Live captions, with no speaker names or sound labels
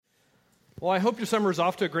Well, I hope your summer is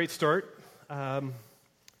off to a great start.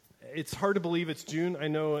 It's hard to believe it's June. I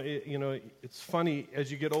know, it's funny.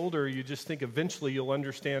 As you get older, you just think eventually you'll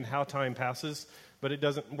understand how time passes, but it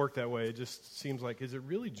doesn't work that way. It just seems like, is it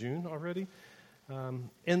really June already?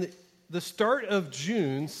 And the start of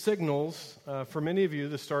June signals, for many of you,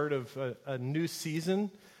 the start of a new season.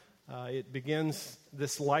 It begins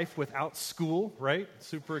this life without school, right?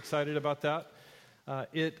 Super excited about that.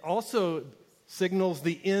 It also signals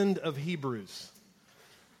the end of Hebrews,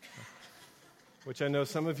 which I know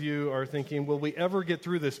some of you are thinking, will we ever get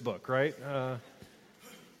through this book, right?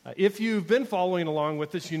 If you've been following along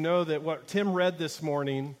with us, you know that what Tim read this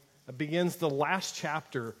morning begins the last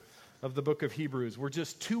chapter of the book of Hebrews. We're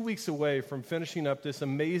just 2 weeks away from finishing up this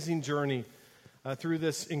amazing journey through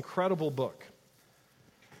this incredible book.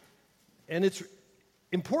 And it's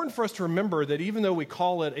important for us to remember that even though we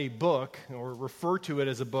call it a book, or refer to it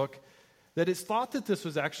as a book, that it's thought that this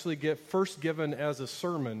was actually first given as a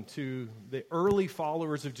sermon to the early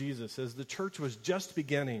followers of Jesus as the church was just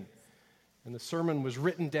beginning. And the sermon was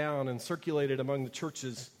written down and circulated among the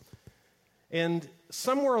churches. And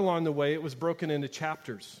somewhere along the way, it was broken into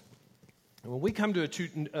chapters. And when we come to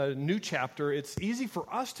a new chapter, it's easy for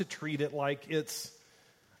us to treat it like it's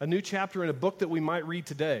a new chapter in a book that we might read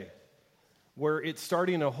today, where it's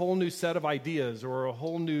starting a whole new set of ideas or a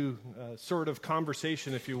whole new sort of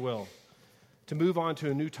conversation, if you will, to move on to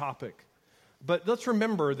a new topic. But let's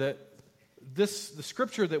remember that the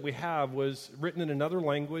scripture that we have was written in another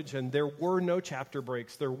language, and there were no chapter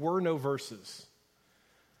breaks. There were no verses.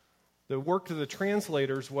 The work of the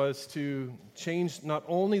translators was to change not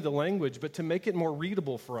only the language, but to make it more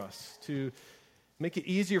readable for us, to make it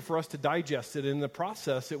easier for us to digest it. In the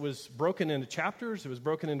process, it was broken into chapters, it was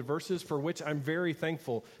broken into verses, for which I'm very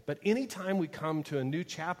thankful. But anytime we come to a new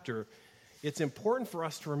chapter, it's important for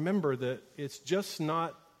us to remember that it's just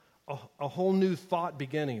not a whole new thought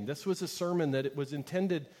beginning. This was a sermon that it was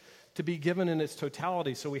intended to be given in its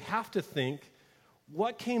totality. So we have to think,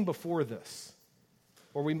 what came before this?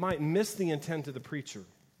 Or we might miss the intent of the preacher.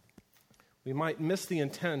 We might miss the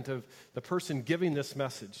intent of the person giving this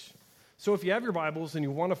message. So if you have your Bibles and you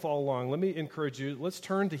want to follow along, let me encourage you. Let's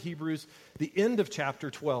turn to Hebrews, the end of chapter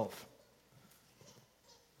 12.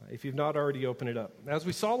 If you've not already opened it up. As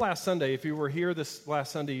we saw last Sunday, if you were here this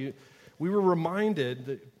last Sunday, we were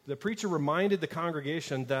reminded, the preacher reminded the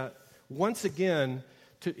congregation that once again,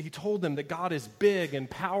 he told them that God is big and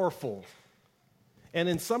powerful and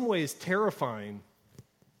in some ways terrifying,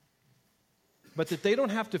 but that they don't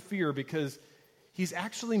have to fear because he's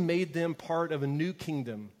actually made them part of a new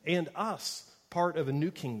kingdom and us part of a new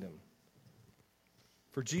kingdom.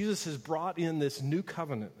 For Jesus has brought in this new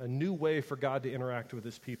covenant, a new way for God to interact with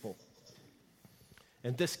his people.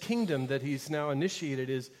 And this kingdom that he's now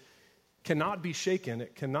initiated cannot be shaken.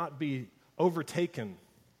 It cannot be overtaken.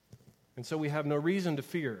 And so we have no reason to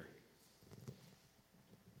fear.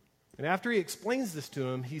 And after he explains this to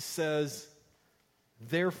him, he says,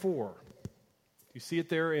 therefore. You see it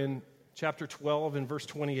there in chapter 12 and verse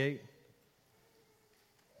 28.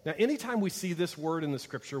 Now, anytime we see this word in the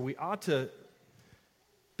scripture, we ought to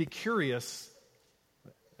be curious.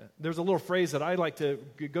 There's a little phrase that I like to,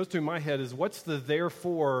 it goes through my head, is what's the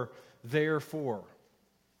therefore?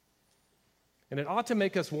 And it ought to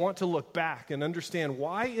make us want to look back and understand,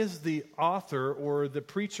 why is the author or the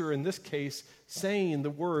preacher in this case saying the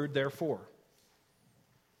word therefore?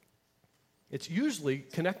 It's usually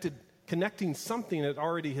connecting something that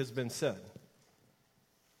already has been said.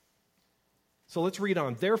 So let's read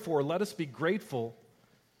on. Therefore, let us be grateful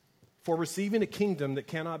for receiving a kingdom that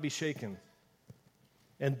cannot be shaken.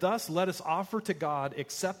 And thus let us offer to God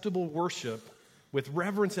acceptable worship with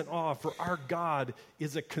reverence and awe, for our God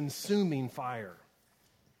is a consuming fire.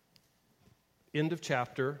 End of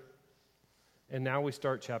chapter, and now we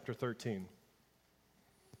start chapter 13.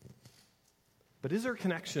 But is there a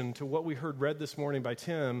connection to what we heard read this morning by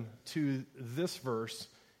Tim to this verse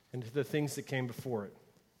and to the things that came before it?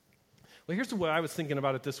 Well, here's the way I was thinking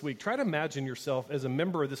about it this week. Try to imagine yourself as a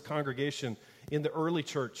member of this congregation in the early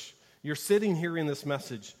church. You're sitting hearing this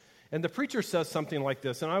message, and the preacher says something like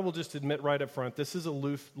this, and I will just admit right up front, this is a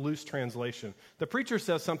loose translation. The preacher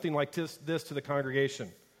says something like this to the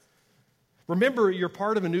congregation. Remember, you're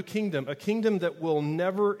part of a new kingdom, a kingdom that will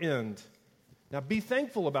never end. Now, be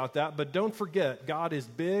thankful about that, but don't forget, God is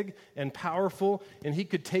big and powerful, and he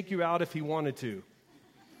could take you out if he wanted to.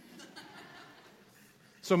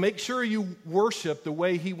 So make sure you worship the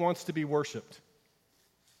way he wants to be worshiped.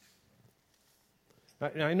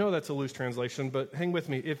 I know that's a loose translation, but hang with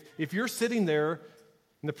me. If you're sitting there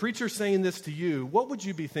and the preacher's saying this to you, what would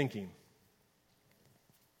you be thinking?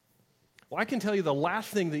 Well, I can tell you the last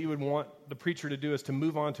thing that you would want the preacher to do is to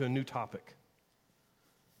move on to a new topic.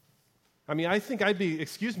 I mean, I think I'd be,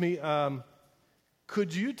 excuse me,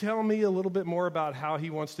 could you tell me a little bit more about how he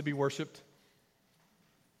wants to be worshiped?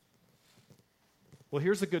 Well,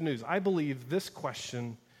 here's the good news. I believe this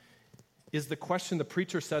question is the question the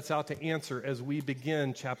preacher sets out to answer as we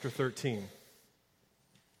begin chapter 13.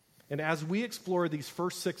 And as we explore these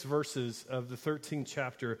first 6 verses of the 13th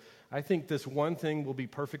chapter, I think this one thing will be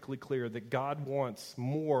perfectly clear, that God wants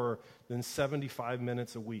more than 75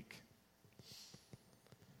 minutes a week.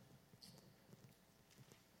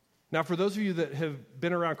 Now, for those of you that have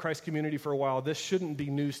been around Christ Community for a while, this shouldn't be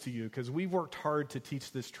news to you, because we've worked hard to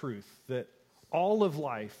teach this truth, that all of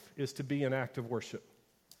life is to be an act of worship.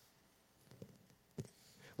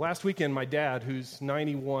 Last weekend, my dad, who's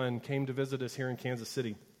 91, came to visit us here in Kansas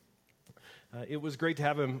City. It was great to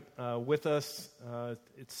have him with us.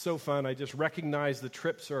 It's so fun. I just recognize the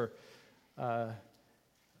trips are,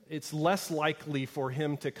 it's less likely for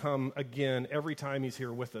him to come again every time he's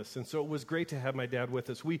here with us. And so it was great to have my dad with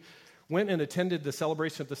us. We went and attended the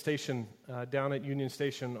celebration at the station down at Union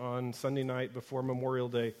Station on Sunday night before Memorial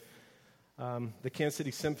Day. The Kansas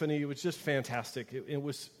City Symphony, it was just fantastic. It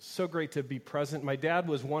was so great to be present. My dad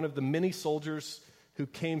was one of the many soldiers who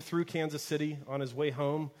came through Kansas City on his way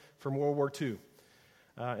home from World War II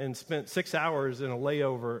and spent 6 hours in a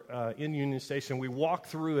layover in Union Station. We walked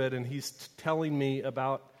through it, and he's telling me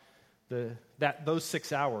about those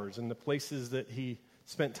 6 hours and the places that he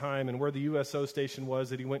spent time and where the USO station was,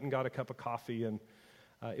 that he went and got a cup of coffee. And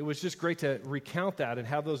it was just great to recount that and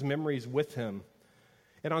have those memories with him.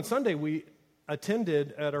 And on Sunday, we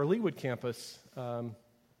attended at our Leawood campus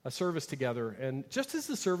a service together. And just as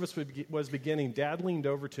the service was beginning, Dad leaned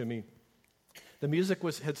over to me. The music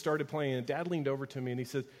had started playing, and Dad leaned over to me, and he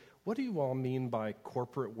said, "What do you all mean by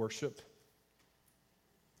corporate worship?"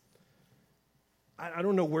 I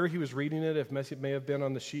don't know where he was reading it, if it may have been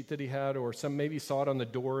on the sheet that he had, or maybe saw it on the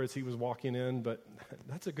door as he was walking in, but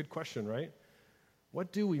that's a good question, right?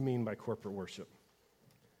 What do we mean by corporate worship?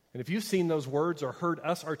 And if you've seen those words or heard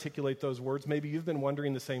us articulate those words, maybe you've been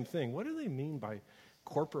wondering the same thing. What do they mean by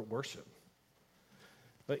corporate worship?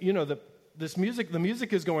 But you know, the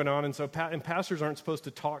music is going on, and so pastors aren't supposed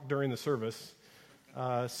to talk during the service.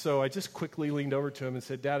 So I just quickly leaned over to him and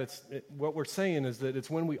said, "Dad, what we're saying is that it's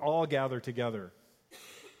when we all gather together."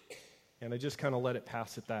 And I just kind of let it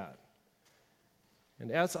pass at that.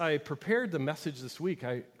 And as I prepared the message this week,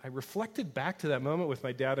 I reflected back to that moment with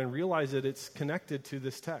my dad and realized that it's connected to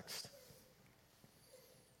this text.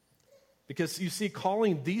 Because you see,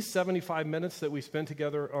 calling these 75 minutes that we spend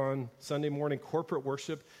together on Sunday morning corporate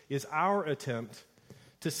worship is our attempt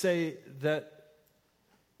to say that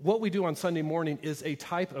what we do on Sunday morning is a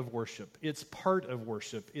type of worship. It's part of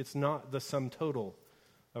worship. It's not the sum total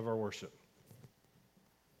of our worship.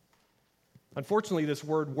 Unfortunately, this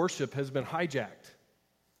word worship has been hijacked.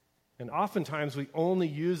 And oftentimes we only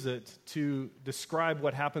use it to describe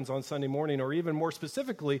what happens on Sunday morning, or even more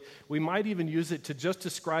specifically, we might even use it to just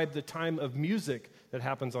describe the time of music that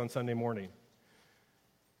happens on Sunday morning.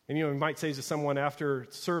 And you might say to someone after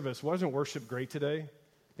service, "Wasn't worship great today?"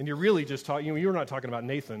 And you're really just talking, you're not talking about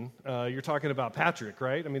Nathan, you're talking about Patrick,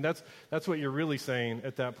 right? I mean, that's what you're really saying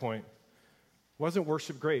at that point. Wasn't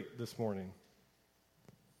worship great this morning?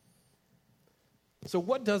 So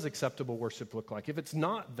what does acceptable worship look like? If it's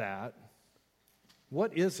not that,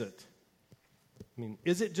 what is it? I mean,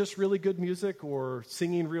 is it just really good music, or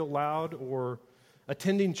singing real loud, or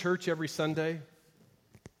attending church every Sunday?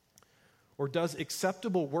 Or does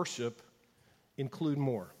acceptable worship include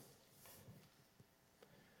more?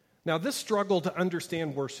 Now, this struggle to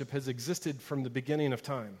understand worship has existed from the beginning of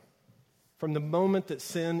time, from the moment that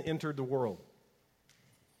sin entered the world.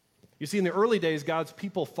 You see, in the early days, God's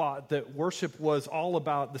people thought that worship was all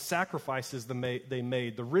about the sacrifices they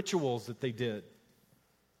made, the rituals that they did,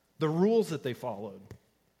 the rules that they followed.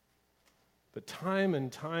 But time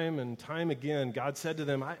and time and time again, God said to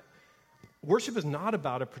them, worship is not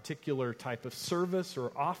about a particular type of service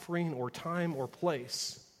or offering or time or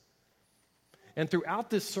place. And throughout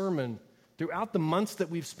this sermon, throughout the months that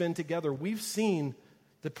we've spent together, we've seen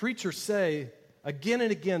the preacher say again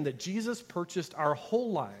and again that Jesus purchased our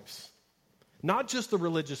whole lives, not just the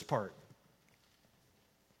religious part.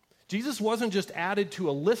 Jesus wasn't just added to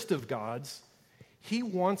a list of gods. He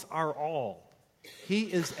wants our all. He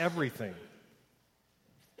is everything.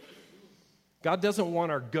 God doesn't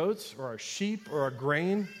want our goats or our sheep or our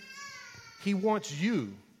grain. He wants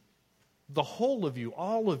you, the whole of you,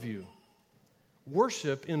 all of you.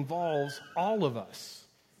 Worship involves all of us.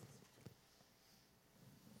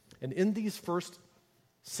 And in these first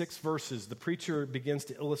 6 verses, the preacher begins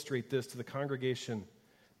to illustrate this to the congregation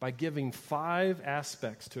by giving 5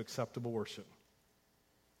 aspects to acceptable worship.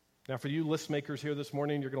 Now, for you list makers here this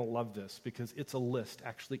morning, you're going to love this because it's a list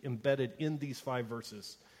actually embedded in these 5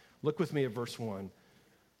 verses. Look with me at verse 1.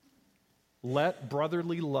 Let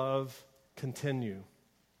brotherly love continue.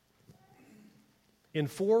 In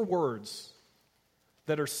 4 words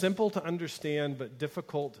that are simple to understand but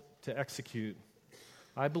difficult to execute,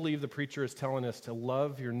 I believe the preacher is telling us to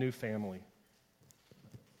love your new family.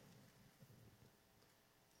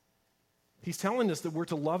 He's telling us that we're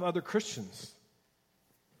to love other Christians.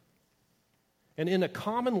 And in a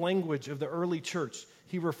common language of the early church,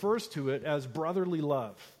 he refers to it as brotherly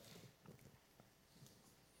love.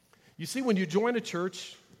 You see, when you join a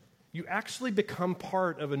church, you actually become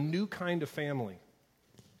part of a new kind of family.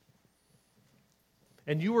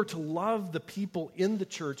 And you are to love the people in the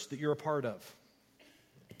church that you're a part of.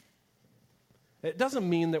 It doesn't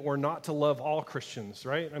mean that we're not to love all Christians,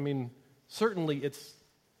 right? I mean, certainly it's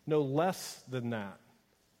no less than that.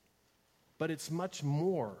 But it's much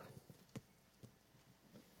more.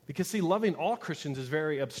 Because, see, loving all Christians is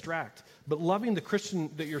very abstract. But loving the Christian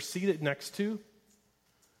that you're seated next to,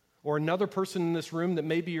 or another person in this room that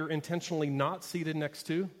maybe you're intentionally not seated next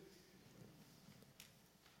to,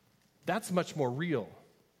 that's much more real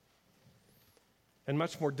and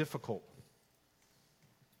much more difficult.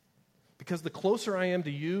 Because the closer I am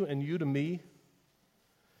to you and you to me,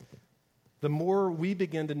 the more we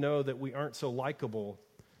begin to know that we aren't so likable,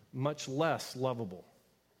 much less lovable.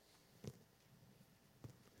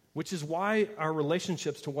 Which is why our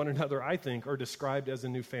relationships to one another, I think, are described as a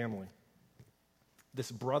new family.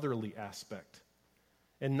 This brotherly aspect.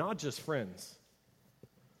 And not just friends.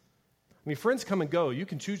 I mean, friends come and go. You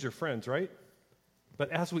can choose your friends, right?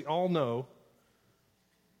 But as we all know,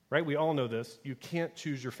 right, we all know this, you can't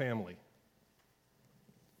choose your family.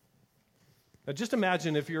 Now just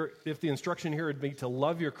imagine if the instruction here would be to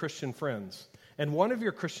love your Christian friends, and one of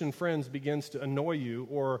your Christian friends begins to annoy you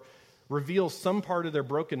or reveals some part of their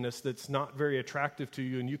brokenness that's not very attractive to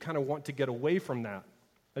you, and you kind of want to get away from that.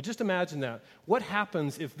 Now just imagine that. What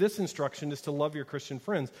happens if this instruction is to love your Christian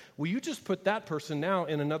friends? Will you just put that person now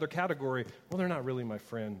in another category? Well, they're not really my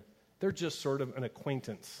friend. They're just sort of an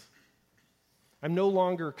acquaintance. I'm no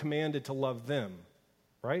longer commanded to love them,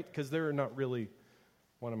 right? Because they're not really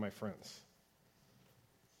one of my friends.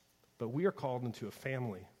 But we are called into a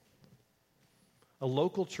family. A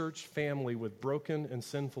local church family with broken and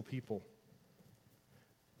sinful people.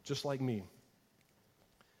 Just like me.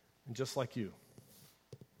 And just like you.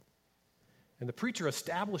 And the preacher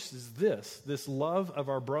establishes this love of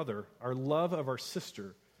our brother, our love of our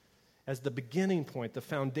sister, as the beginning point, the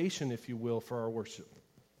foundation, if you will, for our worship.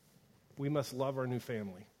 We must love our new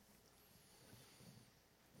family.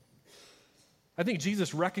 I think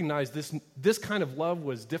Jesus recognized this kind of love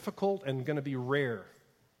was difficult and going to be rare.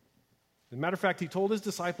 As a matter of fact, he told his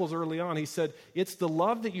disciples early on, he said, it's the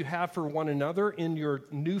love that you have for one another in your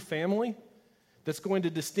new family that's going to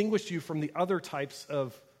distinguish you from the other types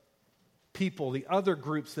of people, the other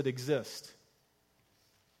groups that exist.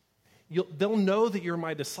 They'll know that you're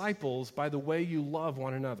my disciples by the way you love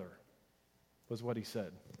one another, was what he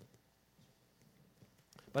said.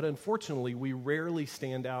 But unfortunately, we rarely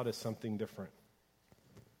stand out as something different.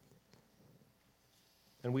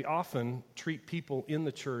 And we often treat people in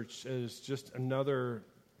the church as just other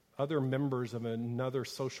members of another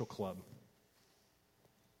social club.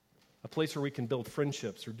 A place where we can build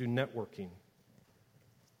friendships or do networking.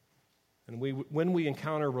 And when we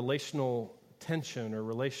encounter relational tension or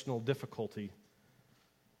relational difficulty,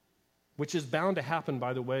 which is bound to happen,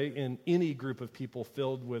 by the way, in any group of people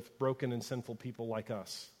filled with broken and sinful people like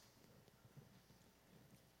us.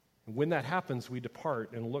 And when that happens, we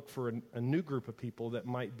depart and look for a new group of people that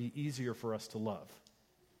might be easier for us to love.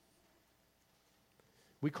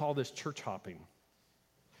 We call this church hopping.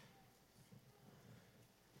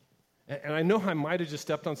 And I know I might have just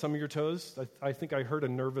stepped on some of your toes. I think I heard a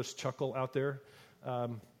nervous chuckle out there.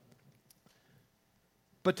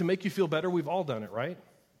 But to make you feel better, we've all done it, right?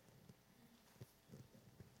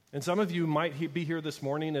 And some of you might be here this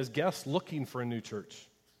morning as guests looking for a new church.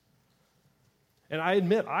 And I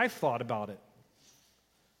admit, I've thought about it.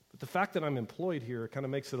 But the fact that I'm employed here kind of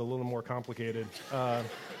makes it a little more complicated. So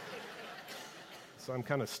I'm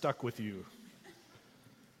kind of stuck with you.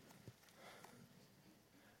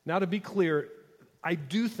 Now, to be clear, I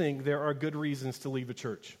do think there are good reasons to leave a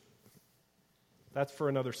church. That's for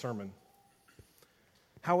another sermon.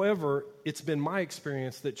 However, it's been my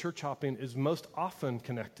experience that church hopping is most often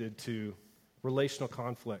connected to relational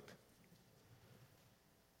conflict,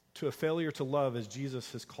 to a failure to love as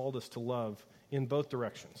Jesus has called us to love in both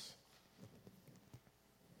directions.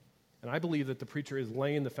 And I believe that the preacher is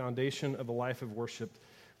laying the foundation of a life of worship.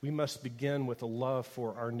 We must begin with a love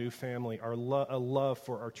for our new family, a love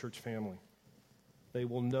for our church family. They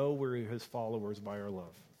will know we're his followers by our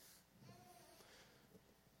love.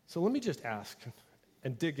 So let me just ask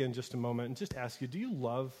and dig in just a moment and just ask you, do you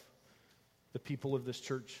love the people of this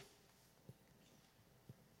church?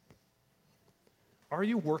 Are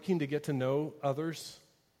you working to get to know others?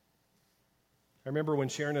 I remember when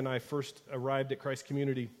Sharon and I first arrived at Christ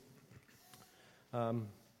Community,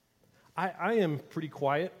 I am pretty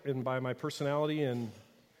quiet by my personality, and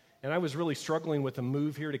I was really struggling with a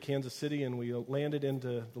move here to Kansas City, and we landed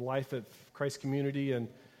into the life at Christ Community, and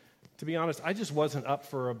to be honest, I just wasn't up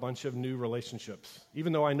for a bunch of new relationships,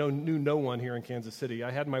 even though I knew no one here in Kansas City.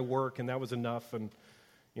 I had my work, and that was enough, and,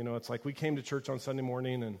 it's like we came to church on Sunday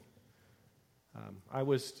morning, and I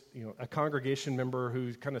was, a congregation member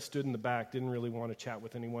who kind of stood in the back, didn't really want to chat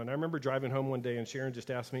with anyone. I remember driving home one day, and Sharon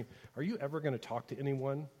just asked me, "Are you ever going to talk to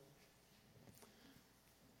anyone?"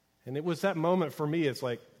 And it was that moment for me. It's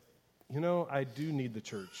like, I do need the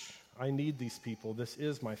church. I need these people. This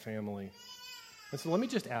is my family. And so let me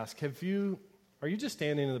just ask, are you just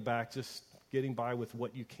standing in the back, just getting by with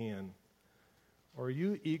what you can? Or are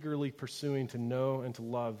you eagerly pursuing to know and to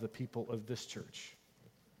love the people of this church?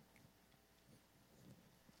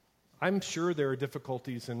 I'm sure there are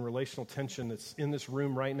difficulties and relational tension that's in this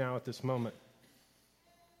room right now at this moment.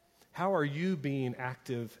 How are you being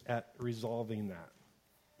active at resolving that?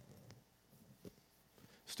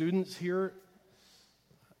 Students here,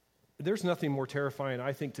 there's nothing more terrifying,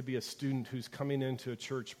 I think, to be a student who's coming into a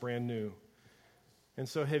church brand new. And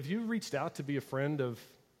so have you reached out to be a friend of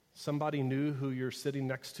somebody new who you're sitting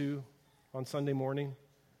next to on Sunday morning?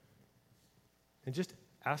 And just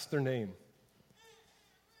ask their name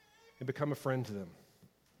and become a friend to them.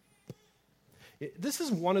 This is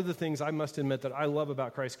one of the things I must admit that I love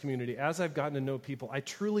about Christ Community. As I've gotten to know people, I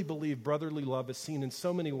truly believe brotherly love is seen in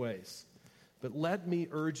so many ways. But let me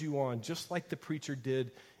urge you on, just like the preacher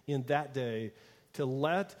did in that day, to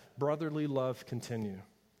let brotherly love continue.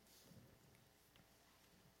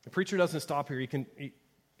 The preacher doesn't stop here. He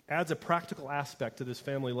adds a practical aspect to this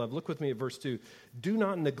family love. Look with me at verse 2. Do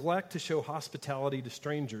not neglect to show hospitality to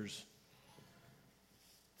strangers,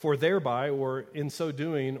 for thereby, or in so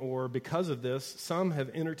doing, or because of this, some have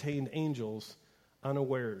entertained angels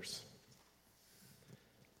unawares.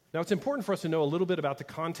 Now, it's important for us to know a little bit about the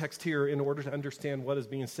context here in order to understand what is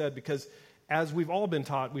being said, because as we've all been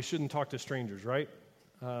taught, we shouldn't talk to strangers, right?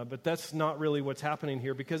 But that's not really what's happening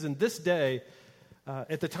here, because in this day,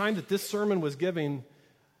 at the time that this sermon was given,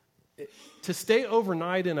 to stay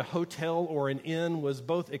overnight in a hotel or an inn was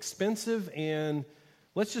both expensive and,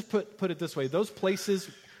 let's just put it this way, those places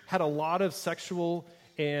had a lot of sexual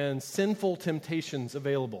and sinful temptations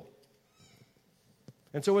available.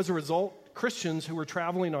 And so as a result, Christians who were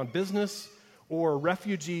traveling on business or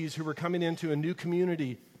refugees who were coming into a new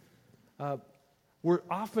community were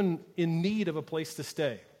often in need of a place to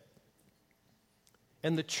stay.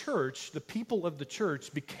 And the church, the people of the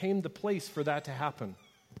church, became the place for that to happen.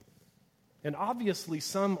 And obviously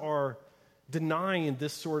some are denying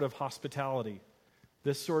this sort of hospitality,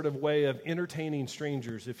 this sort of way of entertaining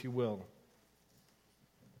strangers, if you will.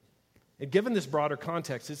 And given this broader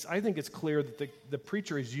context, I think it's clear that the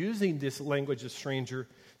preacher is using this language of stranger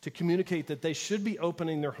to communicate that they should be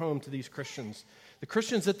opening their home to these Christians, the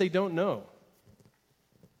Christians that they don't know.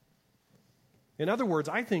 In other words,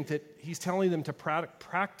 I think that he's telling them to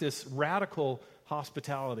practice radical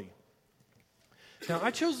hospitality. Now,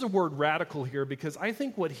 I chose the word radical here because I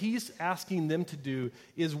think what he's asking them to do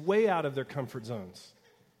is way out of their comfort zones.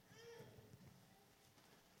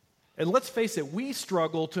 And let's face it, we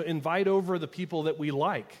struggle to invite over the people that we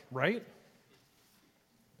like, right?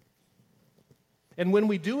 And when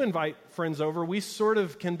we do invite friends over, we sort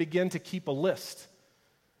of can begin to keep a list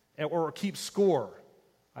or keep score.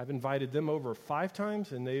 I've invited them over 5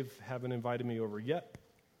 times, and they haven't invited me over yet.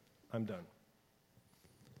 I'm done.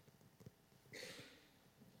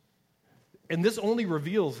 And this only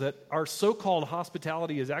reveals that our so-called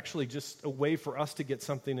hospitality is actually just a way for us to get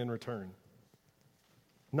something in return.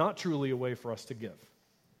 Not truly a way for us to give.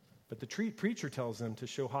 But the preacher tells them to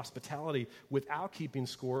show hospitality without keeping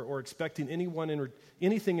score or expecting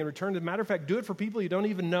anything in return. As a matter of fact, do it for people you don't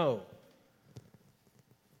even know.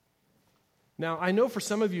 Now, I know for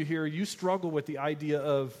some of you here, you struggle with the idea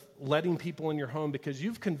of letting people in your home because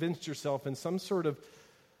you've convinced yourself in some sort of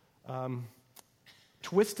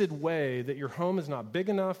twisted way that your home is not big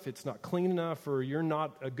enough, it's not clean enough, or you're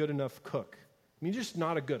not a good enough cook. I mean, you're just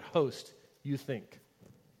not a good host, you think.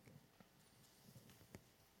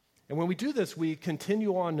 And when we do this, we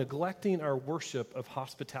continue on neglecting our worship of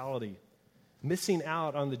hospitality, missing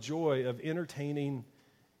out on the joy of entertaining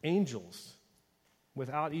angels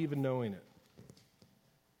without even knowing it.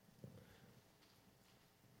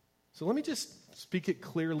 So let me just speak it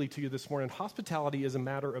clearly to you this morning. Hospitality is a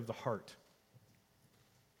matter of the heart.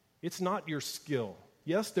 It's not your skill.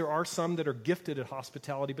 Yes, there are some that are gifted at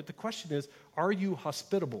hospitality, but the question is, are you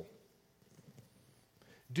hospitable?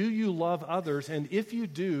 Do you love others? And if you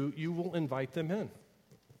do, you will invite them in.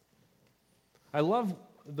 I love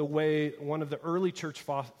the way one of the early church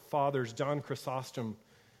fathers, John Chrysostom,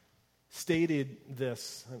 stated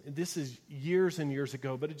this. This is years and years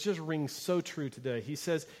ago, but it just rings so true today. He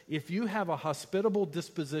says, if you have a hospitable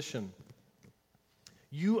disposition,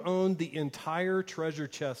 you own the entire treasure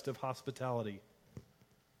chest of hospitality,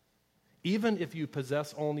 even if you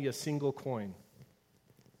possess only a single coin.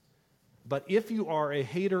 But if you are a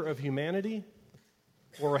hater of humanity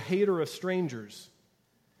or a hater of strangers,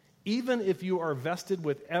 even if you are vested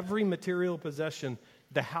with every material possession,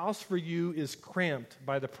 the house for you is cramped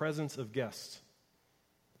by the presence of guests.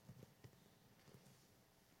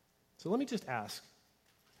 So let me just ask,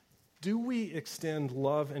 do we extend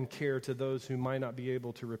love and care to those who might not be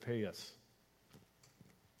able to repay us?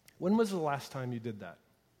 When was the last time you did that?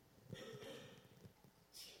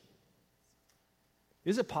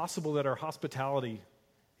 Is it possible that our hospitality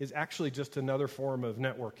is actually just another form of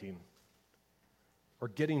networking or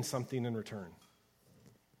getting something in return?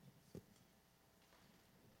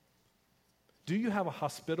 Do you have a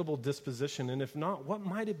hospitable disposition? And if not, what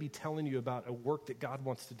might it be telling you about a work that God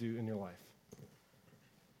wants to do in your life?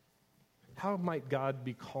 How might God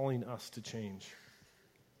be calling us to change?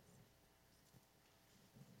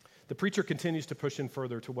 The preacher continues to push in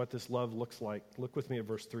further to what this love looks like. Look with me at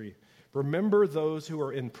verse 3. Remember those who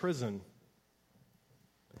are in prison,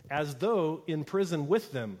 as though in prison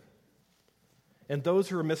with them, and those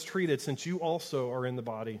who are mistreated, since you also are in the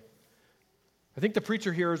body. I think the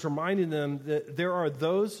preacher here is reminding them that there are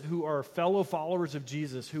those who are fellow followers of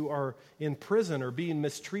Jesus who are in prison or being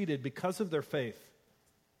mistreated because of their faith.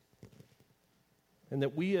 And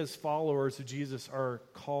that we as followers of Jesus are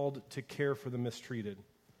called to care for the mistreated.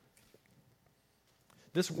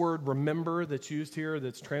 This word remember that's used here,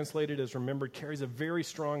 that's translated as remembered, carries a very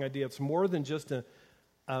strong idea. It's more than just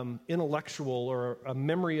an intellectual or a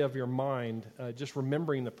memory of your mind, just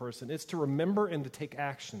remembering the person. It's to remember and to take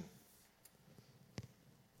action.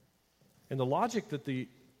 And the logic that the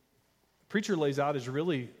preacher lays out is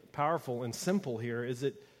really powerful and simple here, is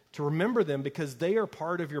that to remember them because they are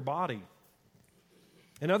part of your body.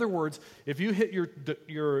 In other words, if you hit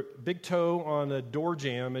your big toe on a door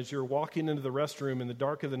jamb as you're walking into the restroom in the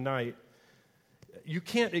dark of the night, you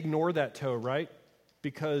can't ignore that toe, right?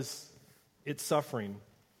 Because it's suffering.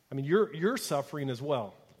 I mean, you're suffering as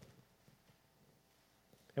well.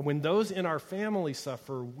 And when those in our family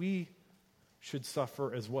suffer, we should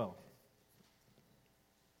suffer as well.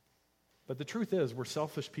 But the truth is, we're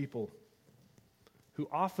selfish people who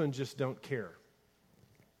often just don't care.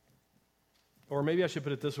 Or maybe I should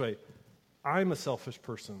put it this way. I'm a selfish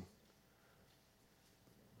person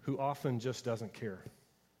who often just doesn't care.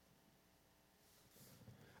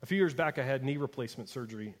 A few years back, I had knee replacement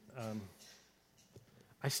surgery.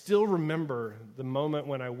 I still remember the moment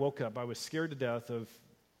when I woke up. I was scared to death of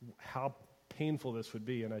how painful this would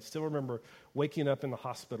be. And I still remember waking up in the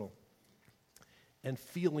hospital and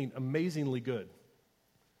feeling amazingly good.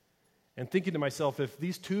 And thinking to myself, if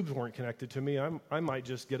these tubes weren't connected to me, I might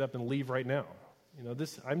just get up and leave right now. You know,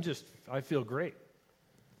 I feel great.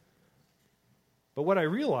 But what I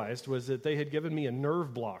realized was that they had given me a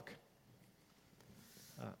nerve block,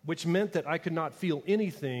 which meant that I could not feel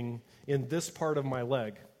anything in this part of my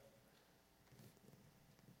leg.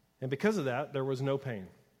 And because of that, there was no pain.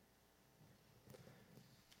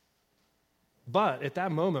 But at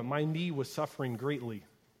that moment, my knee was suffering greatly.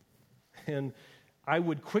 And I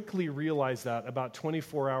would quickly realize that about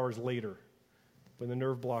 24 hours later when the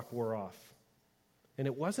nerve block wore off. And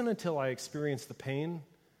it wasn't until I experienced the pain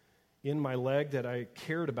in my leg that I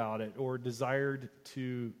cared about it or desired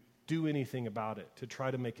to do anything about it, to try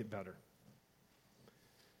to make it better.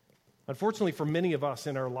 Unfortunately, for many of us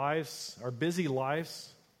in our lives, our busy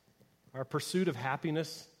lives, our pursuit of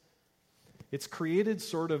happiness, it's created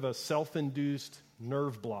sort of a self-induced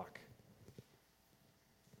nerve block.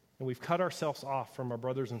 And we've cut ourselves off from our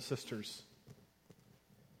brothers and sisters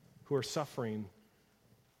who are suffering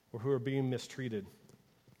or who are being mistreated.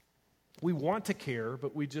 We want to care,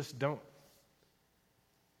 but we just don't.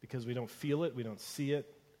 Because we don't feel it, we don't see it,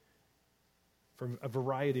 for a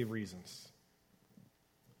variety of reasons.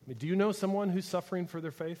 I mean, do you know someone who's suffering for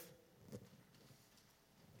their faith?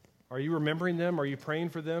 Are you remembering them? Are you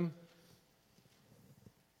praying for them?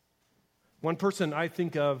 One person I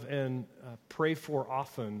think of and pray for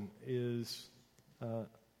often is a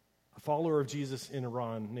follower of Jesus in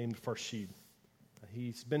Iran named Farshid.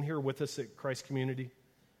 He's been here with us at Christ Community.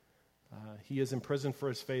 He is in prison for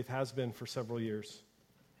his faith, has been for several years.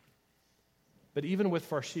 But even with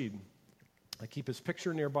Farshid, I keep his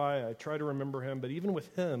picture nearby, I try to remember him, but even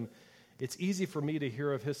with him, it's easy for me to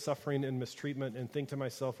hear of his suffering and mistreatment and think to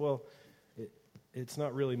myself, well, it's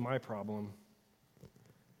not really my problem.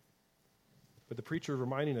 But the preacher is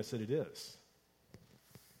reminding us that it is.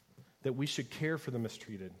 That we should care for the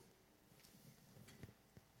mistreated.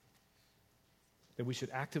 That we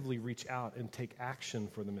should actively reach out and take action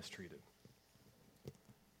for the mistreated.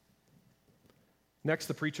 Next,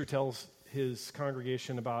 the preacher tells his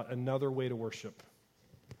congregation about another way to worship.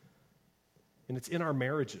 And it's in our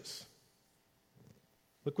marriages.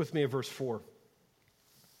 Look with me at verse 4.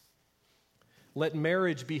 Let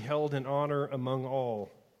marriage be held in honor among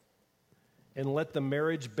all, and let the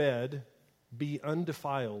marriage bed be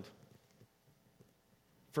undefiled.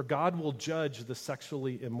 For God will judge the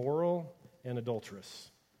sexually immoral and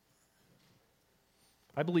adulterous.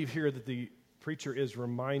 I believe here that the preacher is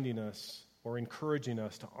reminding us or encouraging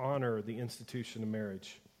us to honor the institution of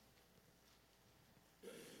marriage.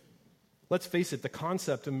 Let's face it, the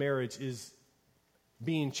concept of marriage is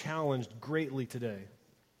being challenged greatly today.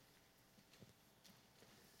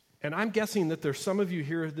 And I'm guessing that there's some of you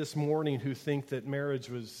here this morning who think that marriage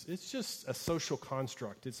it's just a social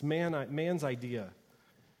construct. It's man's idea.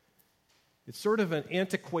 It's sort of an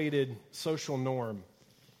antiquated social norm.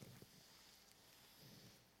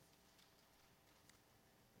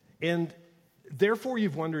 And therefore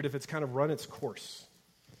you've wondered if it's kind of run its course.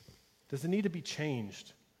 Does it need to be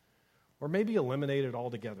changed? Or maybe eliminated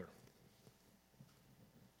altogether?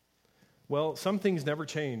 Well, some things never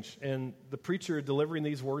change, and the preacher delivering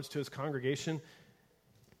these words to his congregation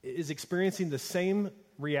is experiencing the same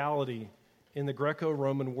reality in the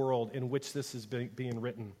Greco-Roman world in which this is being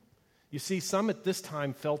written. You see, some at this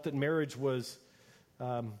time felt that marriage was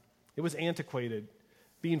antiquated.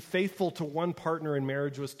 Being faithful to one partner in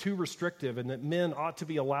marriage was too restrictive, and that men ought to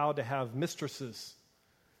be allowed to have mistresses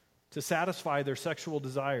to satisfy their sexual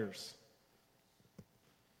desires.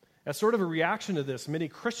 As sort of a reaction to this, many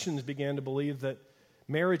Christians began to believe that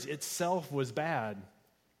marriage itself was bad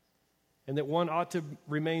and that one ought to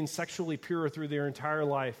remain sexually pure through their entire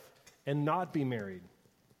life and not be married.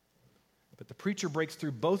 But the preacher breaks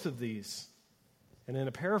through both of these and in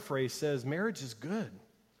a paraphrase says, marriage is good.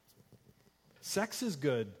 Sex is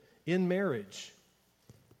good in marriage.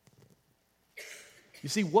 You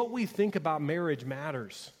see, what we think about marriage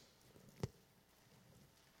matters.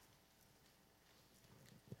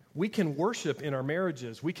 We can worship in our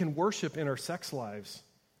marriages. We can worship in our sex lives.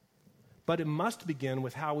 But it must begin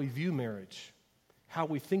with how we view marriage, how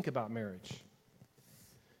we think about marriage.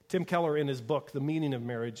 Tim Keller, in his book, The Meaning of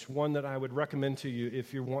Marriage, one that I would recommend to you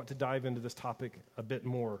if you want to dive into this topic a bit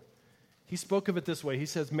more, he spoke of it this way. He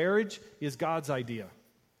says, marriage is God's idea.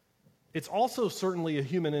 It's also certainly a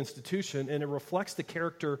human institution, and it reflects the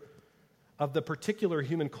character of the particular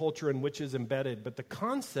human culture in which it is embedded, but the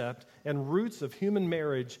concept and roots of human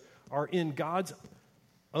marriage are in God's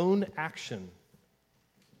own action.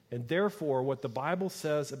 And therefore, what the Bible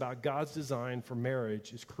says about God's design for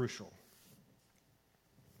marriage is crucial.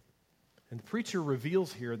 And the preacher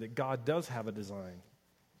reveals here that God does have a design,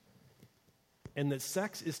 and that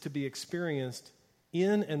sex is to be experienced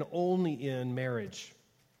in and only in marriage.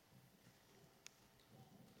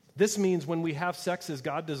 This means when we have sex as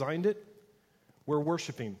God designed it, we're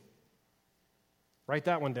worshiping. Write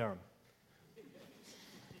that one down.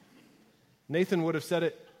 Nathan would have said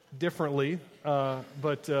it differently,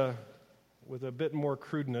 but with a bit more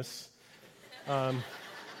crudeness. I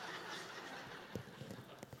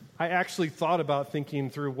actually thought about thinking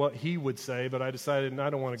through what he would say, but I decided I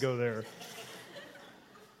don't want to go there.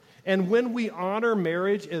 And when we honor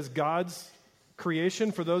marriage as God's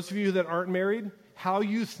creation, for those of you that aren't married, how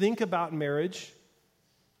you think about marriage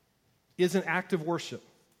is an act of worship.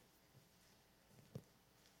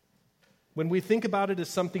 When we think about it as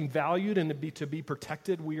something valued and to be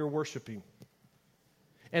protected, we are worshiping.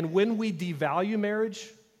 And when we devalue marriage,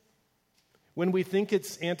 when we think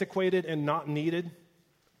it's antiquated and not needed,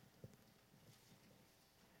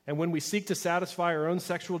 and when we seek to satisfy our own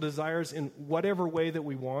sexual desires in whatever way that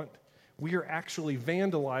we want, we are actually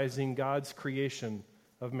vandalizing God's creation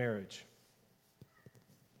of marriage.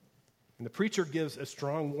 And the preacher gives a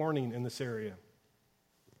strong warning in this area.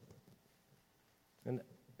 And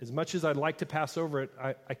as much as I'd like to pass over it,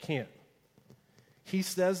 I can't. He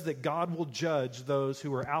says that God will judge those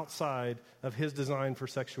who are outside of his design for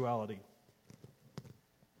sexuality.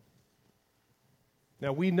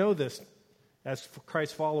 Now, we know this as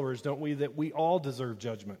Christ followers, don't we, that we all deserve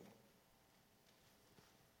judgment.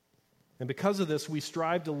 And because of this, we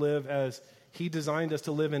strive to live as he designed us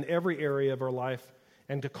to live in every area of our life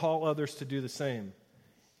and to call others to do the same.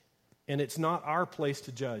 And it's not our place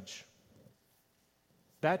to judge.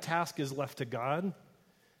 That task is left to God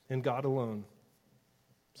and God alone.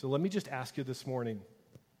 So let me just ask you this morning,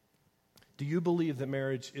 do you believe that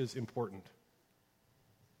marriage is important?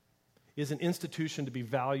 Is an institution to be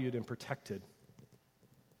valued and protected?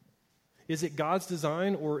 Is it God's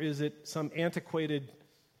design, or is it some antiquated,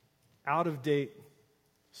 out-of-date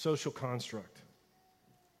social construct?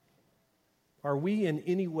 Are we in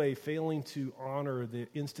any way failing to honor the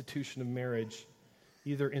institution of marriage,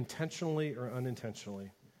 either intentionally or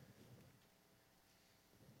unintentionally?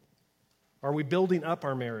 Are we building up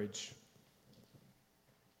our marriage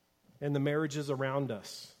and the marriages around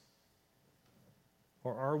us?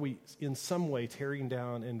 Or are we in some way tearing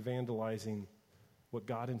down and vandalizing what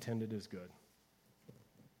God intended as good?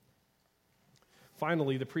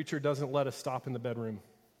 Finally, the preacher doesn't let us stop in the bedroom,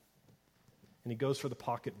 and he goes for the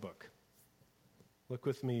pocketbook. Look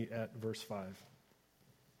with me at verse 5.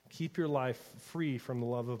 Keep your life free from the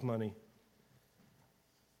love of money,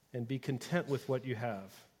 and be content with what you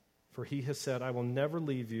have. For he has said, I will never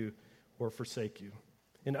leave you or forsake you.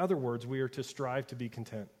 In other words, we are to strive to be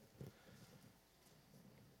content.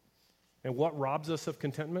 And what robs us of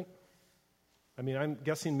contentment? I mean, I'm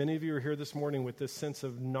guessing many of you are here this morning with this sense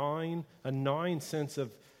of a gnawing sense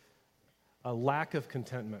of a lack of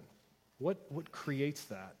contentment. What creates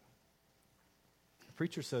that? The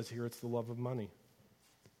preacher says here it's the love of money.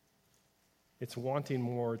 It's wanting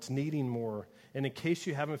more. It's needing more. And in case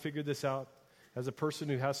you haven't figured this out, as a person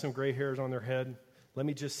who has some gray hairs on their head, let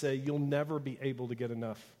me just say you'll never be able to get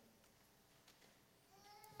enough.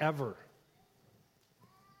 Ever.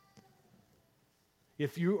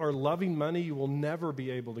 If you are loving money, you will never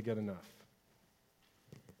be able to get enough.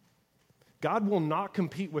 God will not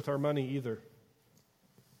compete with our money either.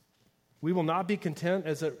 We will not be content.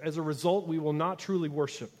 As a result, we will not truly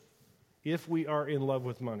worship if we are in love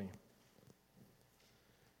with money.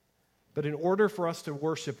 But in order for us to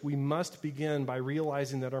worship, we must begin by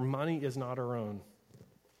realizing that our money is not our own.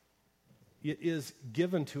 It is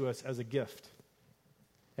given to us as a gift.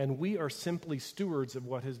 And we are simply stewards of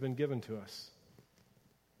what has been given to us.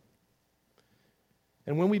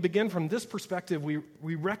 And when we begin from this perspective,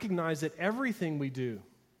 we recognize that everything we do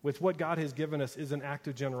with what God has given us is an act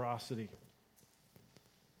of generosity.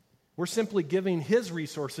 We're simply giving his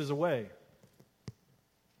resources away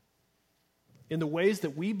in the ways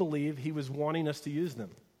that we believe he was wanting us to use them.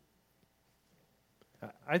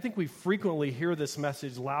 I think we frequently hear this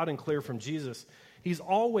message loud and clear from Jesus. He's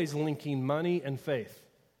always linking money and faith.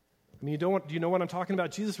 I mean, do you know what I'm talking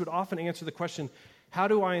about? Jesus would often answer the question, how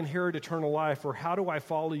do I inherit eternal life? Or how do I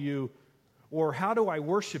follow you? Or how do I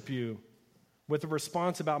worship you? With a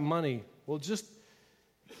response about money. Well, just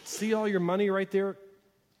see all your money right there?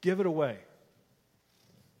 Give it away.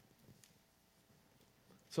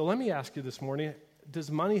 So let me ask you this morning, does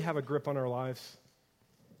money have a grip on our lives?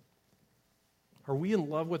 Are we in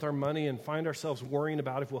love with our money and find ourselves worrying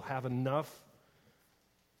about if we'll have enough?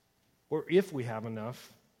 Or if we have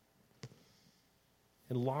enough?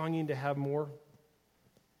 And longing to have more?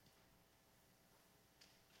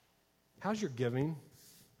 How's your giving?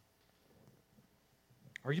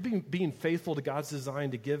 Are you being faithful to God's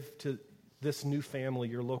design to give to this new family,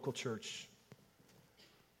 your local church?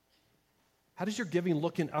 How does your giving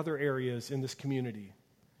look in other areas in this community?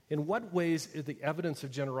 In what ways is the evidence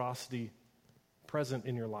of generosity present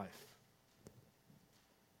in your life?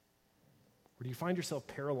 Or do you find yourself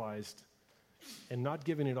paralyzed and not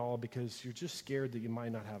giving it all because you're just scared that you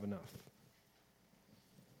might not have enough?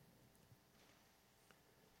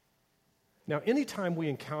 Now, anytime we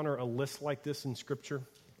encounter a list like this in Scripture,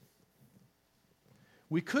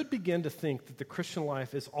 we could begin to think that the Christian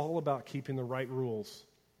life is all about keeping the right rules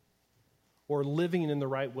or living in the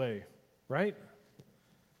right way, right?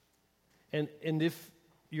 And if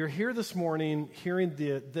you're here this morning hearing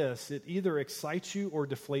this, it either excites you or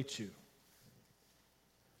deflates you.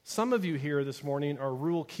 Some of you here this morning are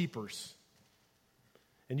rule keepers,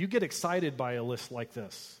 and you get excited by a list like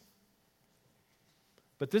this.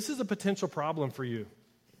 But this is a potential problem for you,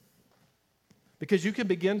 because you can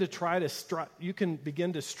begin to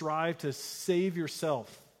strive to save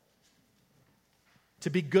yourself,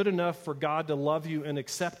 to be good enough for God to love you and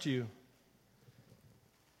accept you.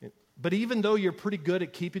 But even though you're pretty good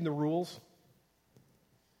at keeping the rules,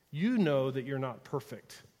 You know that you're not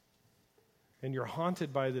perfect. And you're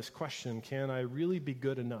haunted by this question, can I really be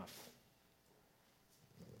good enough?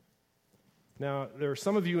 Now, there are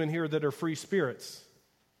some of you in here that are free spirits.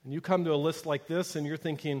 And you come to a list like this and you're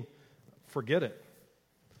thinking, forget it.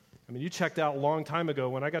 I mean, you checked out a long time ago.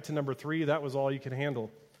 When I got to number 3, that was all you could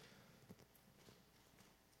handle.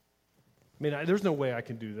 I mean, there's no way I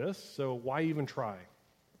can do this, so why even try?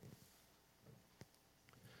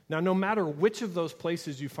 Now, no matter which of those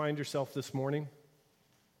places you find yourself this morning,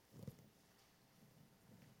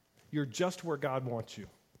 you're just where God wants you.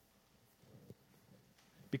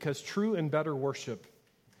 Because true and better worship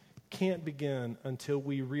can't begin until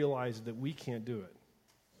we realize that we can't do it,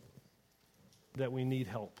 that we need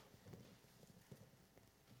help.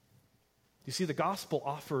 You see, the gospel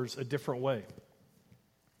offers a different way.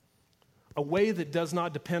 A way that does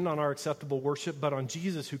not depend on our acceptable worship, but on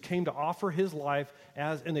Jesus, who came to offer his life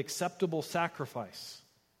as an acceptable sacrifice.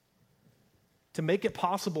 To make it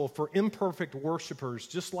possible for imperfect worshipers,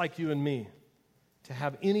 just like you and me, to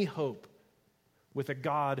have any hope with a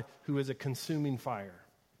God who is a consuming fire.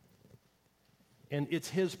 And it's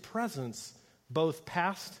his presence, both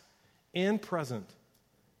past and present,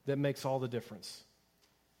 that makes all the difference.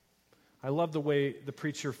 I love the way the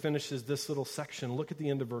preacher finishes this little section. Look at the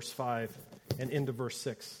end of verse 5 and into verse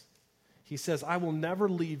 6. He says, I will never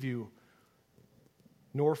leave you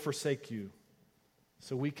nor forsake you.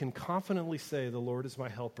 So we can confidently say, the Lord is my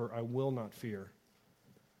helper, I will not fear.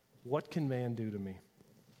 What can man do to me?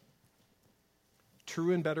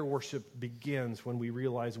 True and better worship begins when we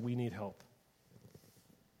realize we need help.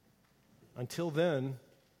 Until then,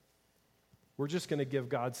 we're just going to give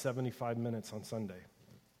God 75 minutes on Sunday.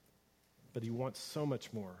 But he wants so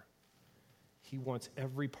much more. He wants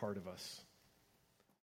every part of us.